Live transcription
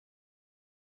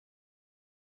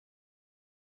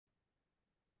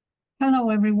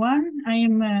Hello, everyone. I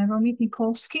am Ronit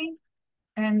Nikolsky,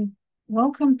 and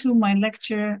welcome to my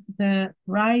lecture, The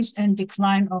Rise and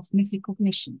Decline of Mythic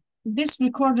Cognition. This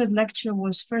recorded lecture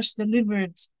was first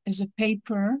delivered as a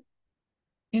paper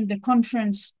in the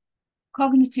conference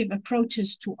Cognitive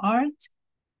Approaches to Art,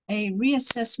 a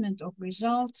reassessment of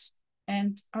results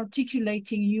and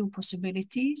articulating new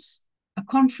possibilities, a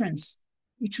conference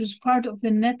which was part of the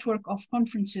network of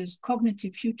conferences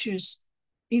Cognitive Futures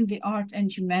in the Art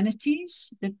and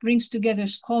Humanities that brings together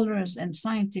scholars and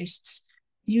scientists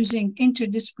using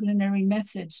interdisciplinary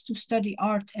methods to study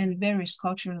art and various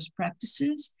cultural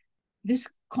practices.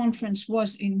 This conference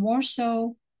was in Warsaw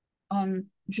on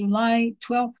July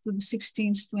 12th to the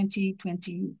 16th,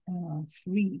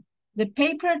 2023. The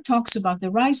paper talks about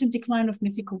the rise and decline of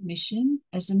mythic cognition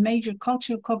as a major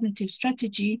cultural cognitive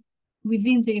strategy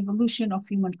within the evolution of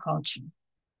human culture.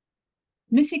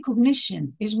 Mythic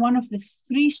cognition is one of the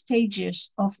three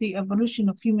stages of the evolution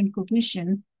of human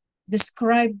cognition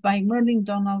described by Merlin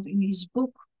Donald in his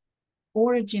book,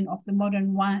 Origin of the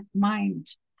Modern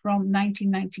Mind from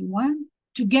 1991,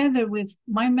 together with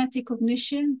mimetic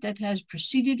cognition that has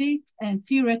preceded it and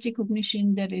theoretic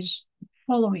cognition that is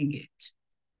following it.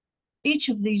 Each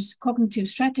of these cognitive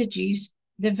strategies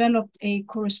developed a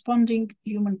corresponding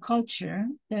human culture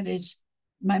that is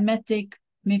mimetic,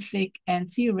 mythic, and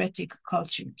theoretic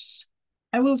cultures.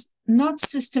 I will not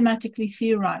systematically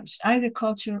theorize either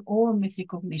culture or mythic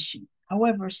cognition.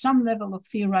 However, some level of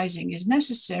theorizing is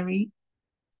necessary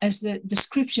as the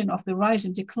description of the rise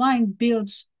and decline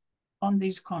builds on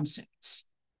these concepts.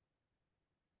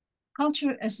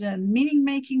 Culture as a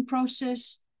meaning-making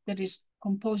process that is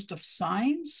composed of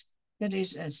signs, that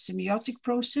is a semiotic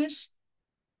process,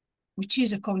 which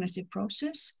is a cognitive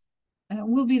process,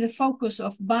 will be the focus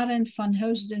of Barend van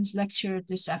Heusden's lecture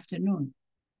this afternoon.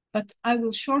 But I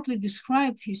will shortly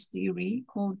describe his theory,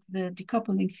 called the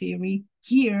Decoupling Theory,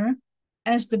 here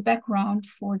as the background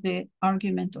for the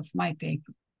argument of my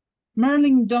paper.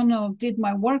 Merlin Donald did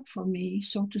my work for me,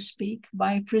 so to speak,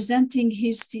 by presenting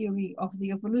his theory of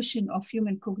the evolution of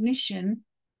human cognition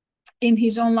in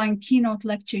his online keynote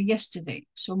lecture yesterday.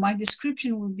 So my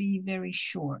description will be very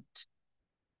short.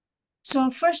 So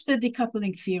first, the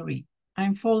decoupling theory.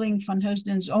 I'm following van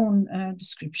Heusden's own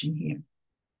description here.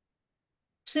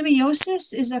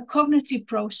 Semiosis is a cognitive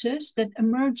process that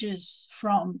emerges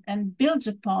from and builds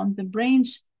upon the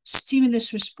brain's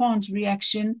stimulus-response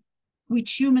reaction,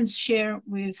 which humans share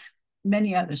with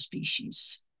many other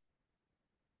species.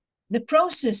 The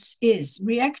process is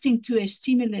reacting to a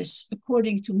stimulus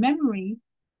according to memory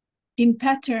in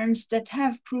patterns that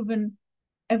have proven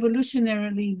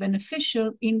evolutionarily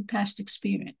beneficial in past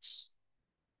experience.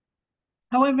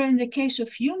 However, in the case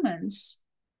of humans,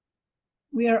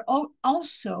 we are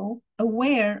also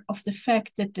aware of the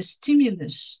fact that the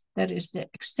stimulus, that is the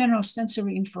external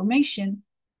sensory information,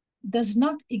 does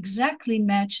not exactly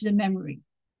match the memory.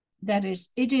 That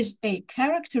is, it is a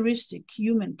characteristic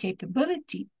human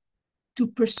capability to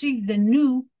perceive the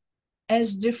new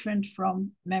as different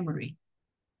from memory.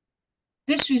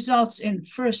 This results in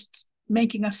first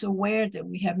making us aware that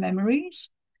we have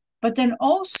memories, but then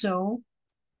also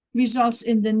results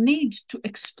in the need to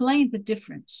explain the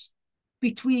difference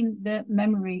between the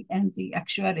memory and the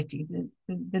actuality,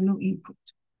 the new input.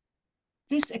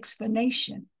 This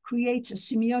explanation creates a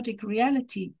semiotic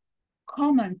reality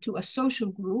common to a social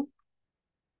group,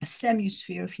 a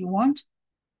semiosphere if you want,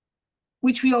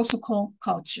 which we also call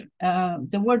culture.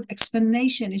 The word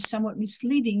explanation is somewhat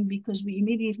misleading because we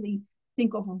immediately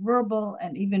think of a verbal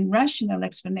and even rational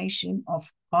explanation of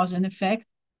cause and effect.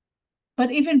 But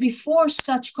even before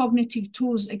such cognitive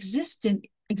tools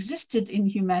existed in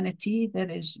humanity,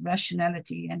 that is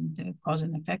rationality and cause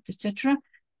and effect, etc.,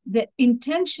 the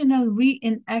intentional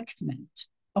reenactment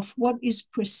of what is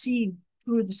perceived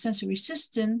through the sensory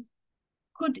system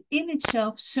could in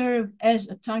itself serve as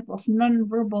a type of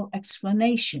nonverbal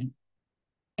explanation,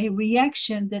 a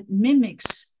reaction that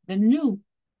mimics the new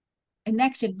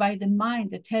enacted by the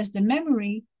mind that has the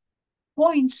memory,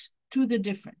 points to the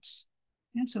difference.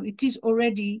 Yeah, so it is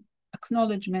already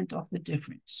acknowledgement of the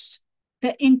difference.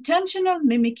 The intentional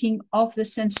mimicking of the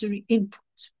sensory input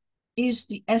is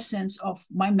the essence of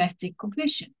mimetic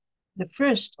cognition, the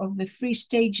first of the three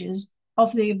stages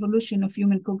of the evolution of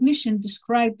human cognition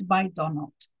described by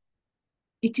Donald.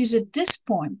 It is at this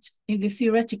point in the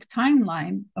theoretic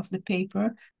timeline of the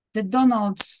paper that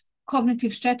Donald's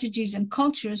cognitive strategies and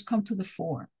cultures come to the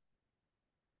fore.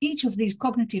 Each of these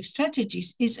cognitive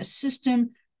strategies is a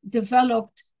system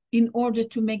developed in order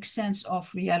to make sense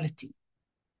of reality.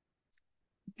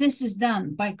 This is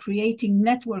done by creating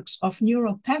networks of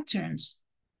neural patterns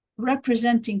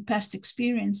representing past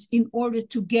experience in order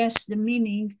to guess the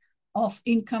meaning of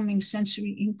incoming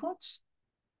sensory inputs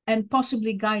and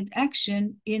possibly guide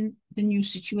action in the new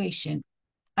situation.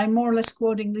 I'm more or less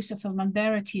quoting Lisa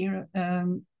Feldman-Barrett here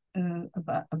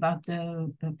about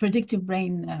the predictive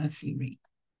brain theory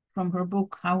from her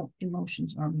book, How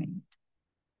Emotions Are Made.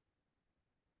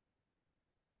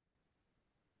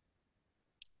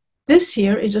 This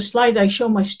here is a slide I show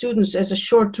my students as a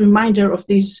short reminder of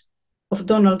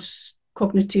Donald's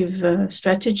cognitive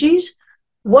strategies.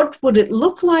 What would it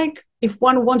look like if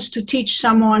one wants to teach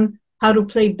someone how to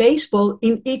play baseball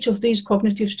in each of these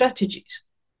cognitive strategies?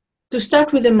 To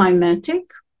start with the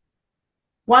mimetic,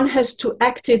 one has to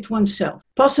act it oneself,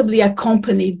 possibly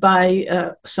accompanied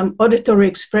by some auditory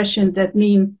expression that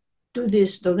mean do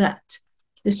this, do that.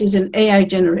 This is an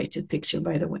AI-generated picture,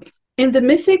 by the way. In the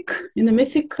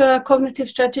mythic cognitive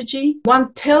strategy,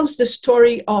 one tells the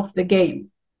story of the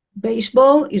game.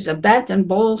 Baseball is a bat and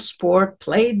ball sport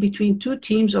played between two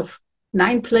teams of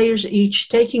 9 players each,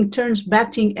 taking turns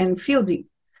batting and fielding.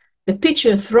 The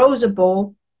pitcher throws a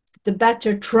ball, the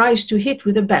batter tries to hit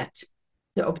with a bat.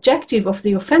 The objective of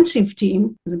the offensive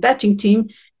team, the batting team,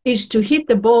 is to hit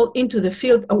the ball into the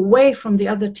field away from the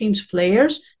other team's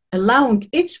players, allowing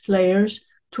its players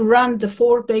to run the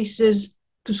 4 bases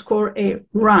to score a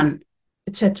run,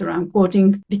 etc. I'm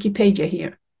quoting Wikipedia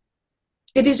here.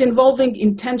 It is involving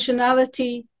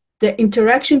intentionality, the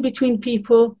interaction between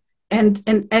people, and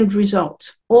an end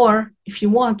result. Or, if you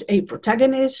want, a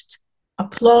protagonist, a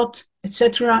plot,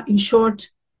 etc. In short,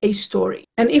 a story.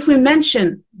 And if we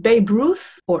mention Babe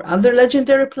Ruth or other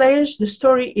legendary players, the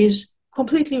story is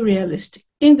completely realistic.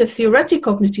 In the theoretic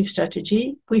cognitive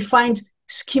strategy, we find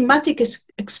schematic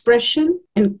expression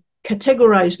and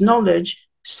categorized knowledge,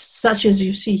 such as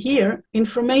you see here,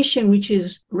 information which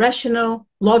is rational,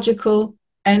 logical,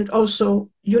 and also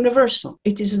universal.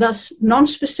 It is thus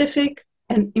non-specific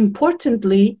and,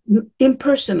 importantly,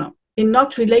 impersonal, in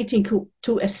not relating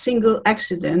to a single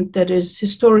accident, that is,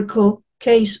 historical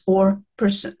case or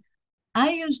person.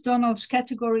 I use Donald's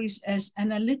categories as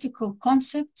analytical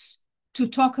concepts to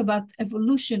talk about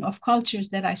evolution of cultures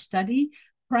that I study,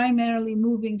 primarily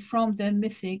moving from the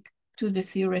mythic to the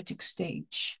theoretic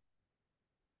stage.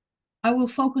 I will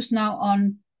focus now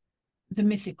on the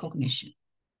mythic cognition.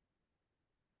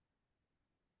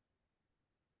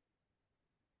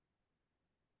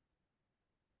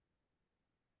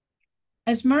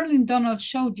 As Merlin Donald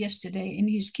showed yesterday in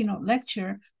his keynote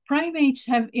lecture, primates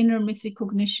have inner mythic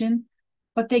cognition,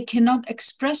 but they cannot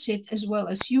express it as well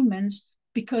as humans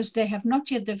because they have not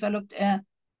yet developed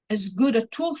as good a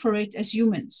tool for it as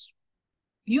humans.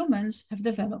 Humans have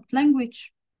developed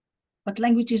language, but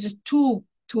language is a tool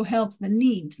to help the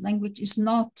need. Language is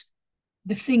not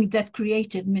the thing that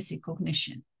created mythic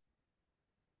cognition.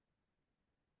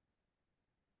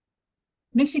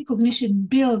 Mythic cognition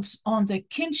builds on the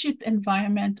kinship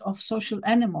environment of social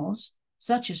animals,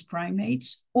 such as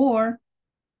primates, or,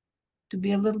 to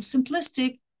be a little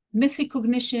simplistic, mythic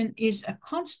cognition is a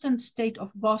constant state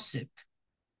of gossip.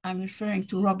 I'm referring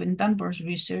to Robin Dunbar's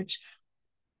research,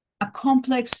 a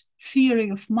complex theory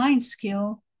of mind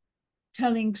skill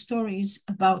telling stories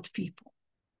about people.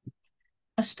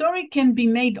 A story can be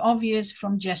made obvious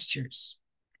from gestures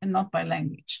and not by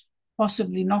language,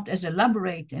 possibly not as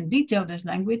elaborate and detailed as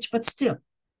language, but still.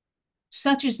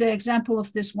 Such is the example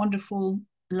of this wonderful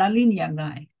Linea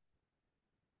guy.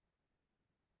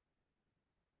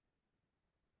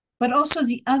 But also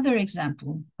the other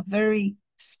example, a very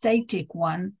static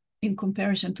one in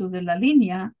comparison to the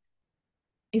Linea,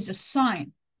 is a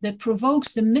sign that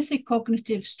provokes the mythic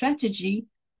cognitive strategy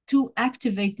to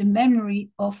activate the memory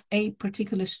of a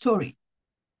particular story,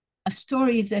 a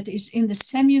story that is in the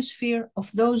semiosphere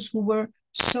of those who were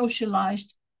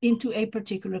socialized into a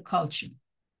particular culture.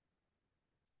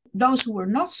 Those who were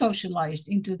not socialized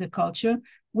into the culture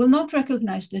will not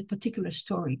recognize that particular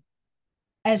story,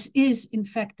 as is in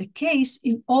fact the case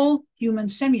in all human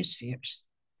semispheres,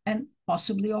 and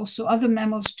possibly also other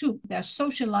mammals too. They are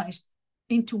socialized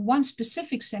into one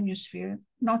specific semiosphere,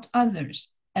 not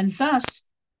others, and thus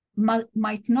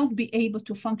might not be able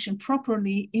to function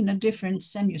properly in a different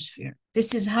semiosphere.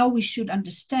 This is how we should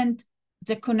understand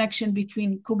the connection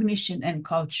between cognition and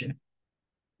culture,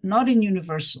 not in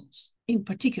universals in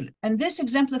particular. And this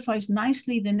exemplifies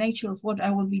nicely the nature of what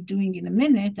I will be doing in a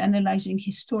minute, analyzing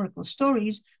historical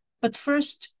stories. But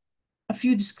first, a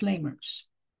few disclaimers.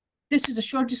 This is a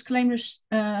short disclaimer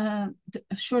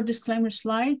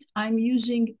slide. I'm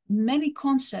using many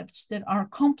concepts that are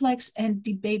complex and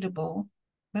debatable,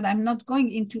 but I'm not going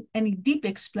into any deep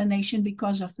explanation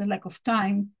because of the lack of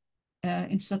time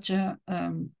in such a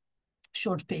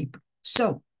short paper.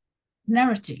 So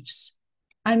narratives.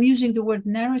 I'm using the word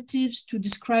narratives to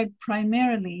describe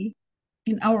primarily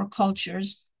in our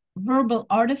cultures verbal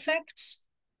artifacts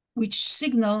which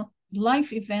signal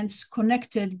life events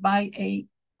connected by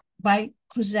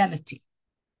causality.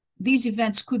 These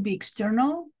events could be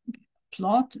external,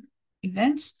 plot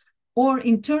events, or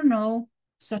internal,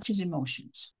 such as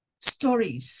emotions.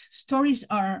 Stories. Stories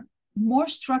are more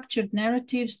structured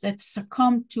narratives that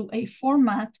succumb to a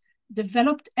format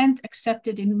developed and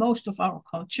accepted in most of our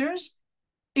cultures,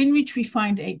 in which we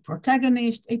find a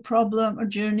protagonist, a problem, a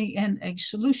journey, and a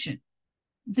solution.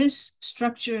 This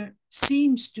structure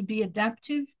seems to be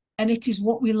adaptive, and it is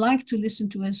what we like to listen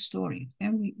to as story.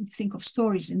 And we think of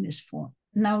stories in this form.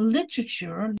 Now,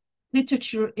 literature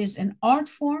is an art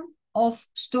form of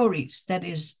stories, that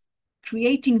is,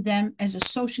 creating them as a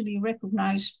socially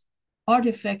recognized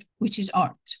artifact, which is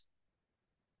art.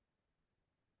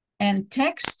 And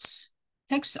texts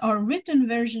are written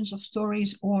versions of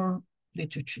stories or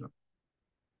literature.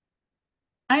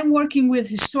 I'm working with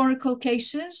historical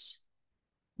cases,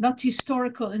 not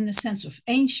historical in the sense of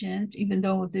ancient, even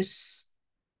though this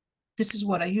is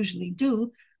what I usually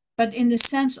do, but in the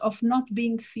sense of not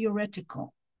being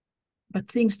theoretical, but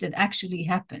things that actually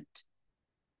happened.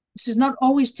 This is not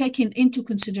always taken into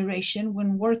consideration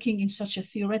when working in such a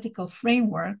theoretical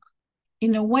framework.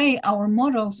 In a way, our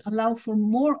models allow for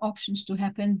more options to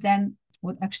happen than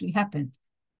what actually happened.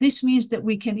 This means that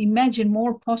we can imagine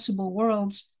more possible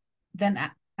worlds than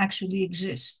actually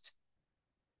exist.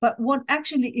 But what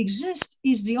actually exists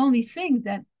is the only thing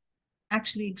that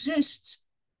actually exists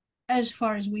as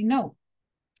far as we know.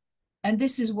 And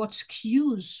this is what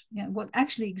skews, what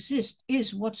actually exists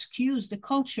is what skews the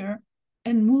culture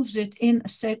and moves it in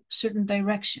a certain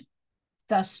direction,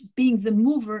 thus being the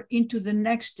mover into the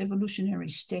next evolutionary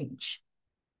stage.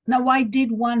 Now, why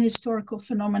did one historical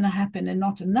phenomena happen and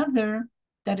not another?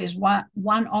 That is, why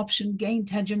one option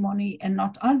gained hegemony and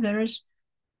not others?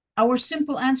 Our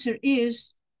simple answer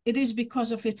is, it is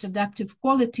because of its adaptive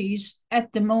qualities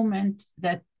at the moment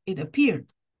that it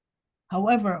appeared.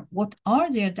 However, what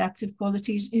are the adaptive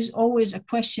qualities is always a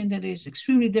question that is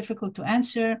extremely difficult to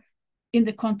answer in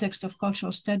the context of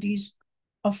cultural studies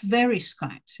of various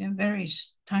kinds,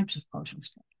 various types of cultural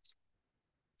studies.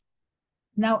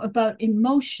 Now, about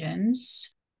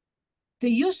emotions,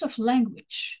 the use of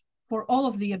language for all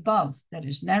of the above, that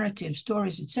is narrative,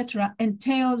 stories, etc.,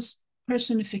 entails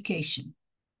personification,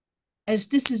 as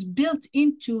this is built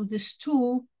into this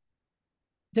tool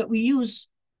that we use,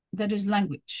 that is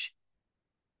language.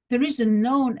 There is a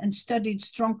known and studied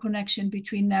strong connection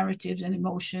between narratives and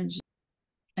emotions,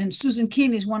 and Susan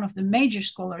Keene is one of the major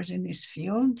scholars in this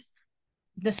field.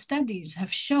 The studies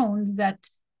have shown that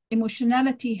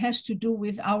emotionality has to do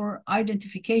with our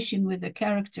identification with the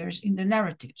characters in the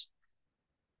narratives.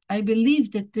 I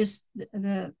believe that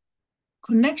the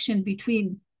connection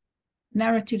between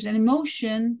narratives and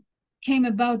emotion came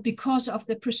about because of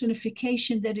the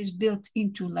personification that is built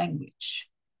into language.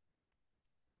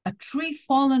 A tree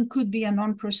fallen could be a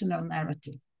non-personal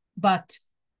narrative, but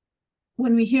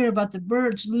when we hear about the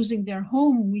birds losing their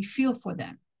home, we feel for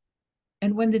them.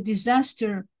 And when the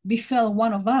disaster befell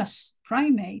one of us,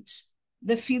 primates,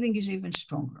 the feeling is even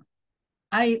stronger.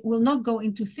 I will not go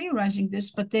into theorizing this,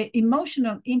 but the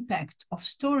emotional impact of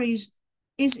stories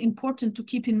is important to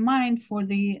keep in mind for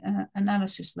the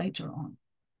analysis later on.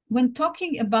 When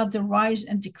talking about the rise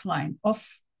and decline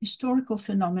of historical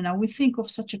phenomena, we think of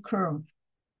such a curve.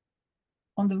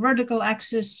 On the vertical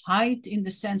axis, height in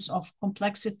the sense of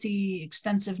complexity,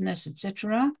 extensiveness,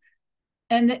 etc.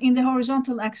 And in the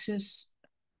horizontal axis,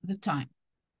 the time.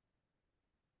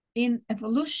 In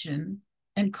evolution,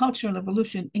 and cultural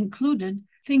evolution included,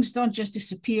 things don't just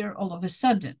disappear all of a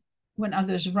sudden when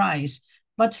others rise,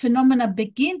 but phenomena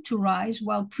begin to rise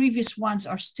while previous ones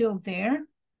are still there.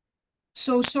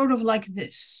 So sort of like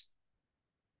this.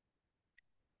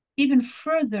 Even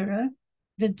further,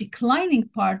 the declining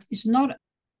part is not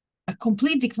a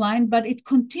complete decline, but it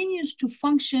continues to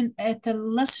function at a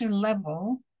lesser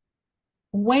level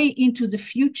way into the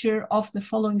future of the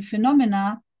following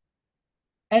phenomena,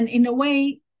 and in a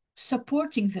way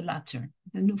supporting the latter,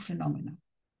 the new phenomena.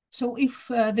 So if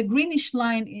the greenish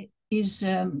line is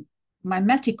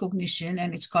mimetic cognition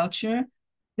and its culture,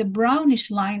 the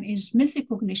brownish line is mythic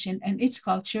cognition and its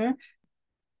culture,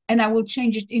 and I will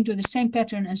change it into the same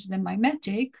pattern as the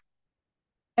mimetic,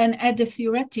 and add the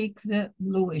theoretic, the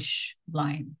bluish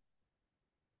line.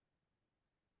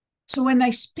 So when I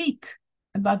speak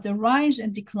about the rise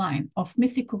and decline of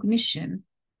mythic cognition,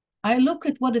 I look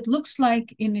at what it looks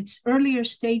like in its earlier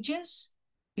stages,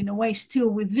 in a way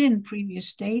still within previous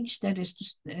stage, that is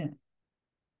just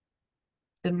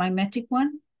the mimetic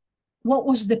one, what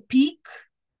was the peak,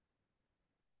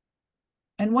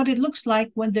 and what it looks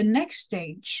like when the next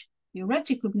stage,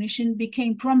 theoretic cognition,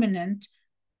 became prominent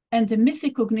and the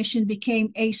mythic cognition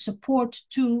became a support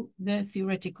to the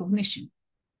theoretic cognition.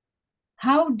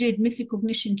 How did mythic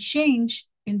cognition change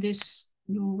in this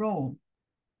new role?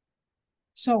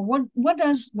 So what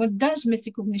does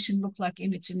mythic cognition look like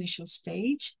in its initial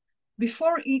stage?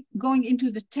 Before going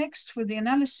into the text for the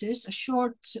analysis, a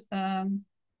short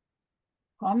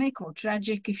comic or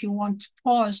tragic, if you want,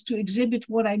 pause to exhibit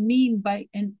what I mean by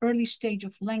an early stage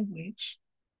of language.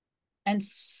 And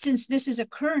since this is a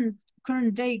current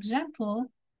day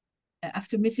example,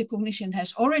 after mythic cognition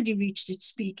has already reached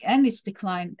its peak and its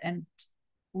decline, and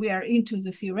we are into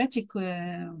the theoretic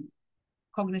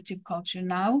cognitive culture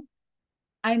now,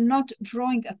 I'm not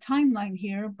drawing a timeline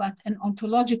here, but an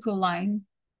ontological line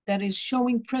that is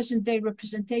showing present day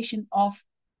representation of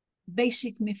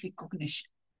basic mythic cognition.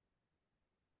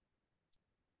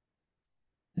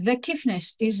 The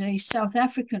Kiffness is a South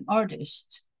African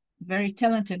artist, very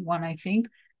talented one, I think,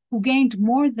 who gained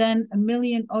more than 1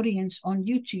 million audience on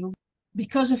YouTube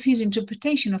because of his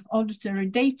interpretation of auditory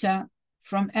data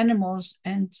from animals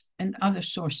and other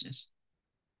sources.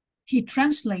 He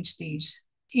translates these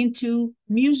into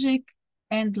music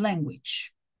and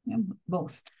language,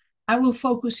 both. I will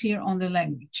focus here on the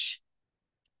language.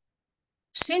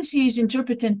 Since he is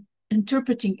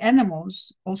interpreting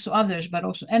animals, also others, but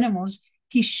also animals,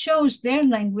 he shows their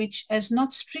language as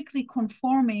not strictly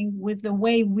conforming with the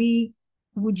way we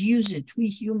would use it, we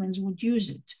humans would use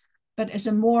it, but as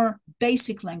a more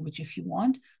basic language, if you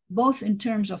want, both in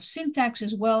terms of syntax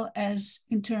as well as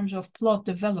in terms of plot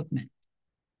development.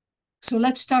 So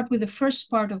let's start with the first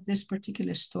part of this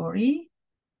particular story.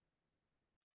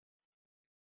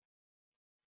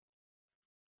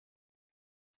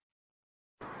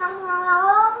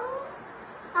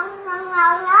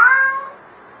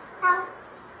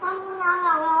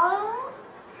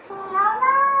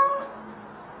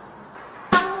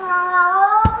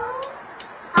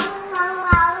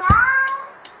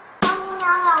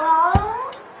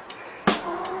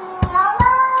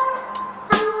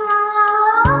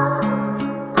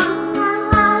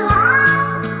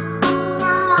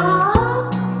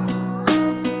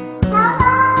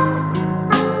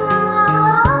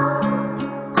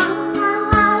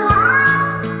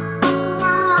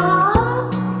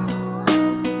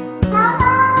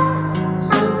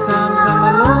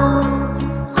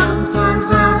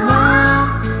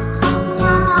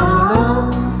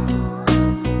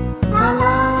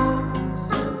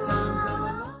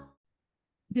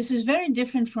 This is very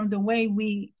different from the way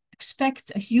we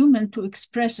expect a human to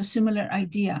express a similar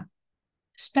idea.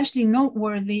 Especially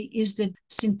noteworthy is the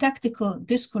syntactical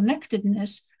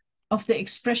disconnectedness of the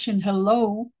expression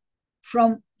hello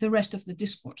from the rest of the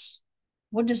discourse.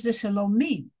 What does this hello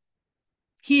mean?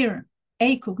 Here,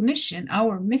 a cognition,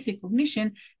 our mythic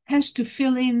cognition, has to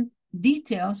fill in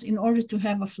details in order to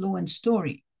have a fluent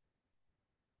story.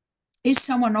 Is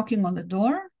someone knocking on the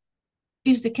door?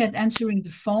 Is the cat answering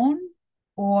the phone?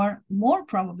 Or more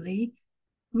probably,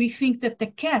 we think that the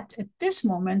cat at this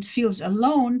moment feels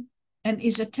alone and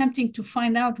is attempting to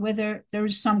find out whether there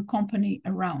is some company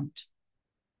around.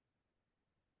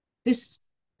 This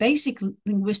basic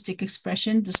linguistic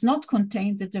expression does not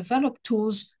contain the developed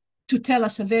tools to tell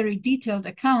us a very detailed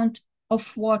account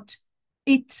of what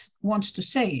it wants to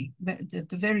say, the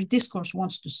very discourse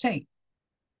wants to say.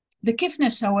 The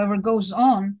Kiffness, however, goes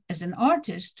on as an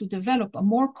artist to develop a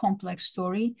more complex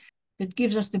story that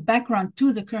gives us the background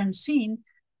to the current scene,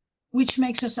 which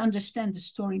makes us understand the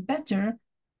story better.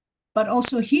 But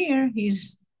also here,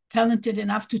 he's talented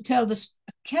enough to tell this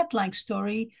cat-like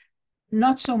story,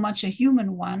 not so much a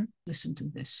human one. Listen to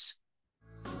this.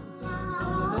 Sometimes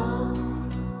I'm alone.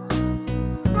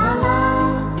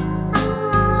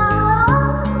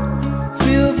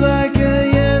 Feels like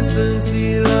a yes since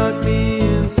he locked me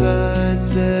inside.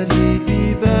 Said he'd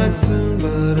be back soon,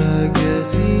 but I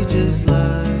guess he just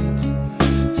lied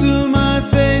to my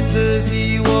face as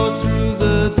he walked through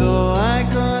the door. I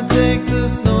can't take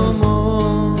this no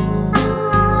more.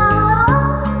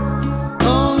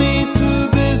 Only 2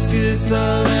 biscuits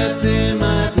are left in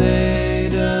my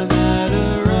plate. A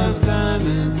matter of time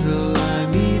until I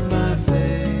meet my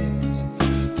fate.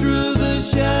 Through the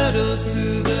shadows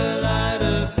to the light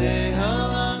of day. How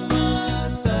long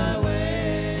must I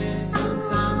wait?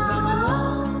 Sometimes I'm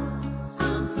alone.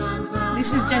 Sometimes I'm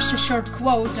This is just a short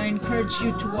quote. I encourage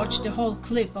you to watch the whole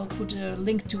clip. I'll put a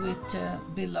link to it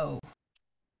below.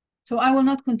 So I will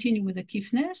not continue with the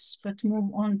Kiffness, but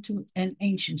move on to an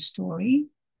ancient story.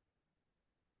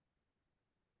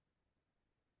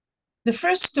 The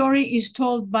first story is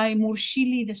told by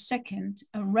Murshili II,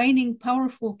 a reigning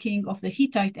powerful king of the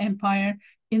Hittite Empire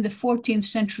in the 14th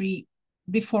century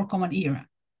before Common Era.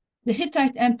 The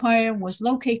Hittite Empire was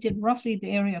located roughly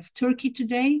the area of Turkey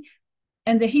today,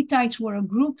 and the Hittites were a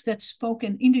group that spoke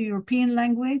an Indo-European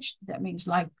language. That means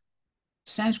like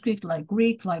Sanskrit, like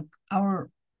Greek, like our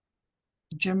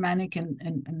Germanic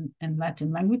and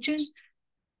Latin languages.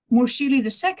 Murshili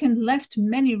II left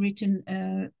many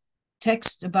written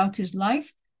texts about his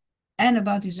life and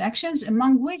about his actions,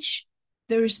 among which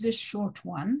there is this short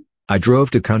one. I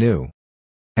drove to Kanu,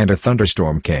 and a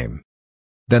thunderstorm came.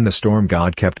 Then the storm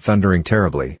god kept thundering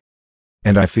terribly.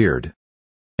 And I feared.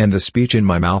 And the speech in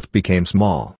my mouth became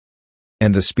small.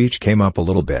 And the speech came up a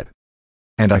little bit.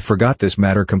 And I forgot this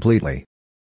matter completely.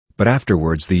 But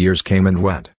afterwards the years came and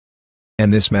went.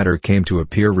 And this matter came to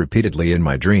appear repeatedly in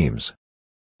my dreams.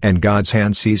 And God's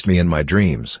hand seized me in my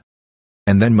dreams.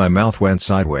 And then my mouth went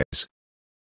sideways.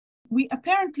 We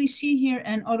apparently see here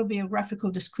an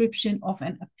autobiographical description of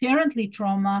an apparently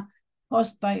trauma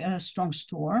caused by a strong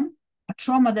storm, a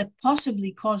trauma that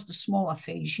possibly caused a small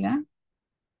aphasia.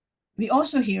 We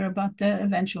also hear about the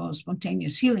eventual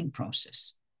spontaneous healing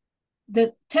process.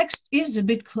 The text is a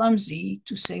bit clumsy,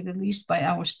 to say the least, by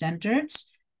our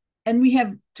standards, and we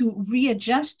have to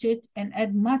readjust it and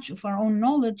add much of our own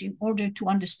knowledge in order to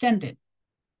understand it.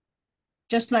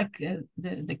 Just like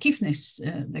the Kiffness,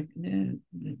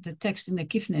 the text in the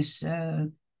Kiffness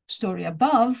story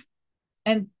above.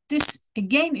 And this,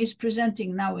 again, is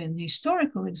presenting now an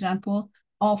historical example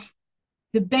of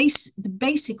the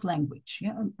basic language,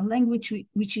 yeah? A language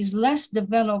which is less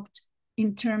developed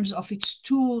in terms of its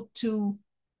tool to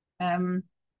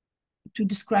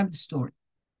describe the story.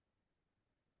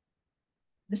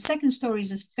 The second story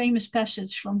is a famous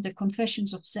passage from the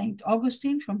Confessions of Saint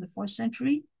Augustine from the 4th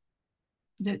century.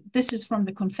 This is from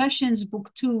the Confessions,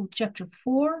 Book 2, Chapter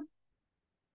 4.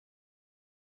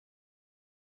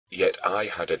 Yet I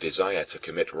had a desire to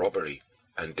commit robbery,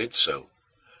 and did so,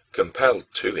 compelled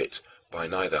to it by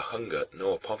neither hunger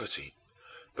nor poverty,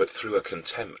 but through a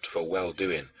contempt for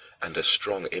well-doing and a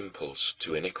strong impulse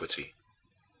to iniquity.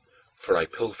 For I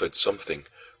pilfered something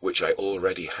which I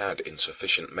already had in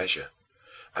sufficient measure,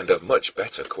 and of much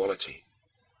better quality.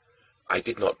 I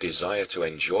did not desire to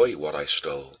enjoy what I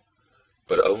stole,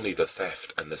 but only the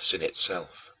theft and the sin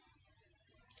itself.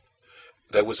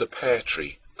 There was a pear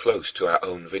tree close to our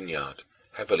own vineyard,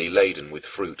 heavily laden with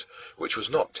fruit, which was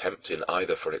not tempting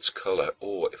either for its color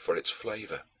or for its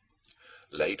flavor.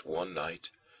 Late one night,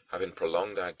 having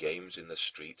prolonged our games in the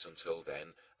streets until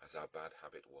then, as our bad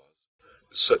habit was,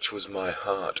 such was my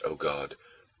heart, O God,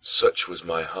 such was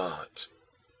my heart,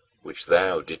 which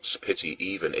thou didst pity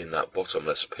even in that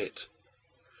bottomless pit.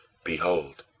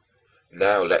 Behold,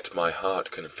 now let my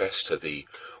heart confess to thee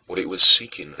what it was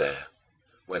seeking there,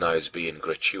 when I was being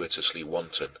gratuitously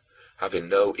wanton, having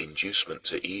no inducement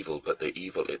to evil but the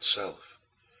evil itself.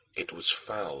 It was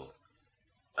foul,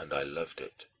 and I loved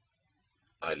it.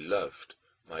 I loved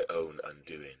my own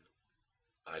undoing.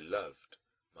 I loved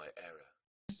my error.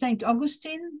 Saint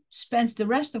Augustine spends the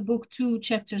rest of Book 2,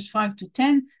 chapters 5 to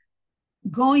 10,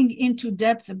 going into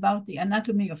depth about the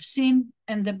anatomy of sin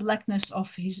and the blackness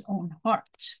of his own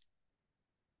heart.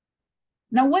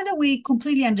 Now, whether we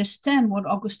completely understand what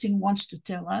Augustine wants to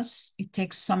tell us, it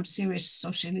takes some serious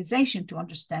socialization to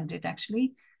understand it,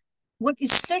 actually. What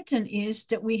is certain is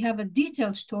that we have a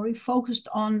detailed story focused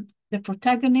on the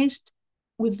protagonist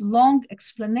with long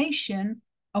explanation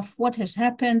of what has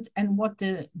happened and what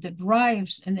the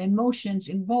drives and the emotions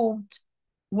involved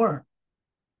were.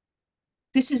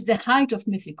 This is the height of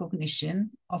mythic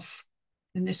cognition, of,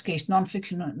 in this case,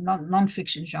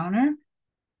 non-fiction genre,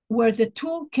 where the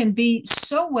tool can be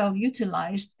so well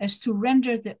utilized as to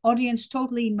render the audience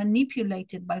totally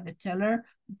manipulated by the teller,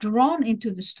 drawn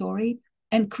into the story,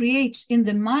 and creates in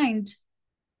the mind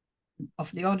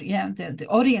of the audience, the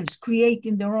audience create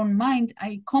in their own mind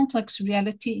a complex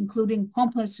reality, including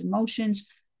complex emotions,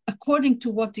 according to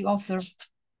what the author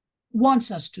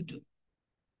wants us to do.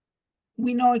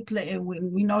 We know it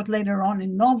later on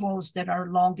in novels that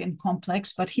are long and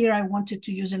complex, but here I wanted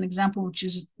to use an example which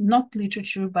is not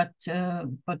literature, but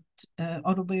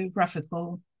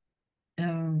autobiographical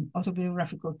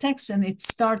text, and it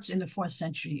starts in the 4th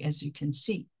century, as you can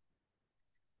see.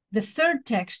 The third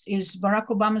text is Barack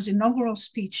Obama's inaugural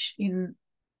speech in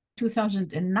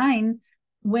 2009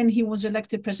 when he was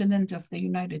elected president of the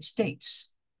United States.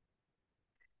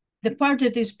 The part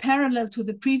that is parallel to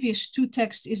the previous two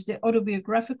texts is the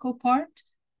autobiographical part,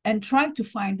 and try to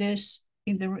find this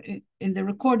in the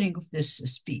recording of this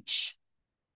speech.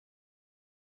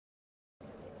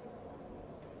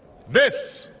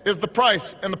 This is the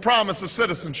price and the promise of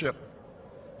citizenship.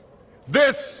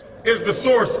 This is the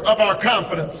source of our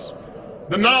confidence,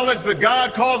 the knowledge that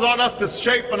God calls on us to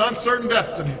shape an uncertain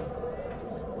destiny.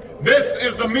 This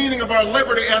is the meaning of our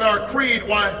liberty and our creed,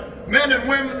 why men and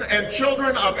women and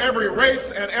children of every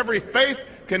race and every faith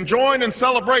can join in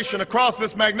celebration across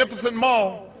this magnificent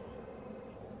mall,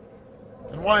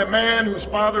 and why a man whose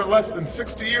father less than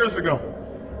 60 years ago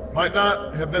might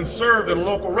not have been served at a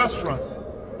local restaurant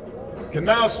can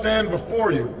now stand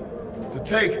before you to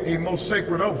take a most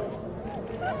sacred oath.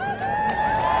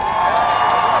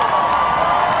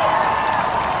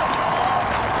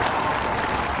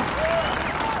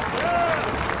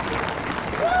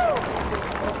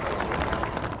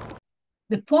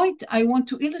 The point I want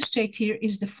to illustrate here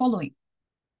is the following.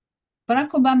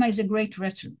 Barack Obama is a great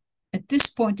veteran. At this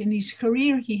point in his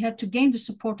career, he had to gain the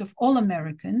support of all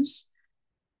Americans.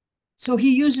 So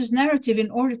he uses narrative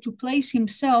in order to place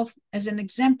himself as an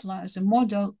exemplar, as a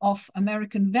model of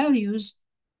American values.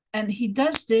 And he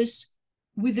does this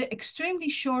with the extremely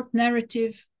short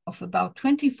narrative of about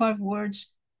 25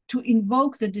 words to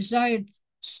invoke the desired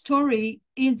story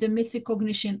in the mythic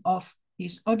cognition of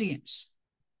his audience.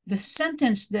 The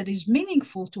sentence that is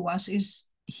meaningful to us is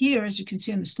here, as you can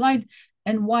see on the slide,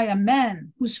 and why a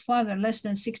man whose father less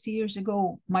than 60 years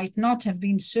ago might not have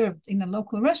been served in a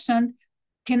local restaurant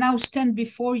can now stand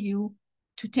before you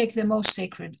to take the most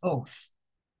sacred oath.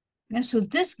 And so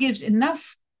this gives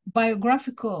enough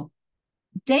biographical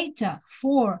data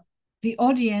for the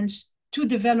audience to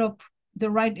develop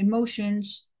the right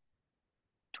emotions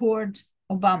toward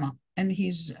Obama and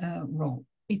his role.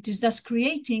 It is thus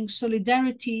creating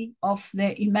solidarity of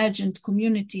the imagined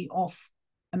community of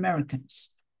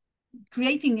Americans,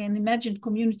 creating an imagined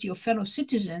community of fellow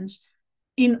citizens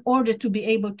in order to be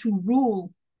able to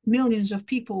rule millions of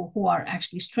people who are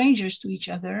actually strangers to each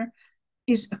other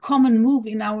is a common move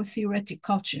in our theoretic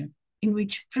culture, in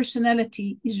which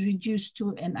personality is reduced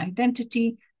to an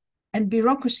identity and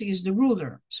bureaucracy is the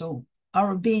ruler. So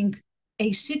our being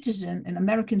a citizen, an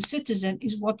American citizen,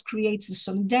 is what creates the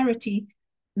solidarity,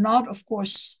 not, of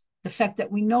course, the fact that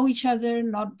we know each other,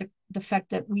 not the fact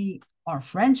that we are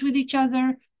friends with each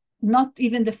other, not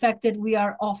even the fact that we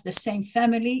are of the same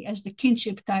family as the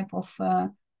kinship type of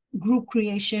group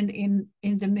creation in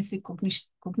the mythic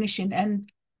cognition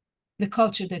and the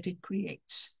culture that it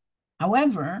creates.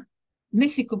 However,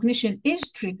 mythic cognition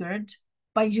is triggered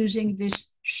by using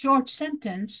this short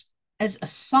sentence as a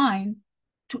sign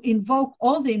to invoke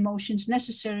all the emotions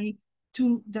necessary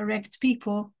to direct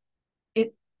people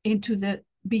into the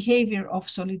behavior of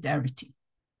solidarity.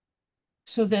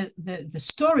 So the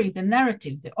story, the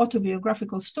narrative, the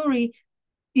autobiographical story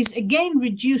is again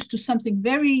reduced to something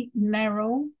very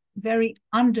narrow, very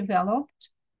undeveloped,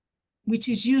 which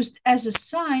is used as a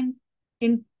sign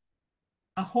in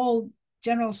a whole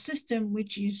general system,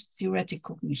 which is theoretic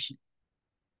cognition.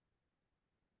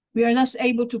 We are thus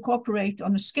able to cooperate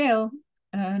on a scale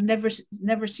never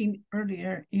seen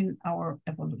earlier in our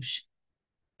evolution.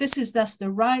 This is thus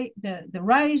the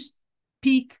rise,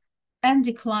 peak, and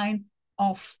decline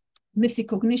of mythic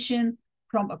cognition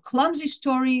from a clumsy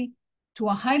story to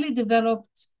a highly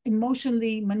developed,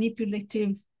 emotionally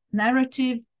manipulative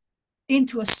narrative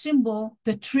into a symbol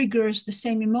that triggers the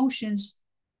same emotions,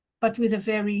 but with a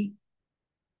very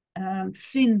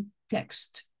thin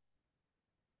text.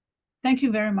 Thank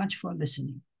you very much for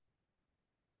listening.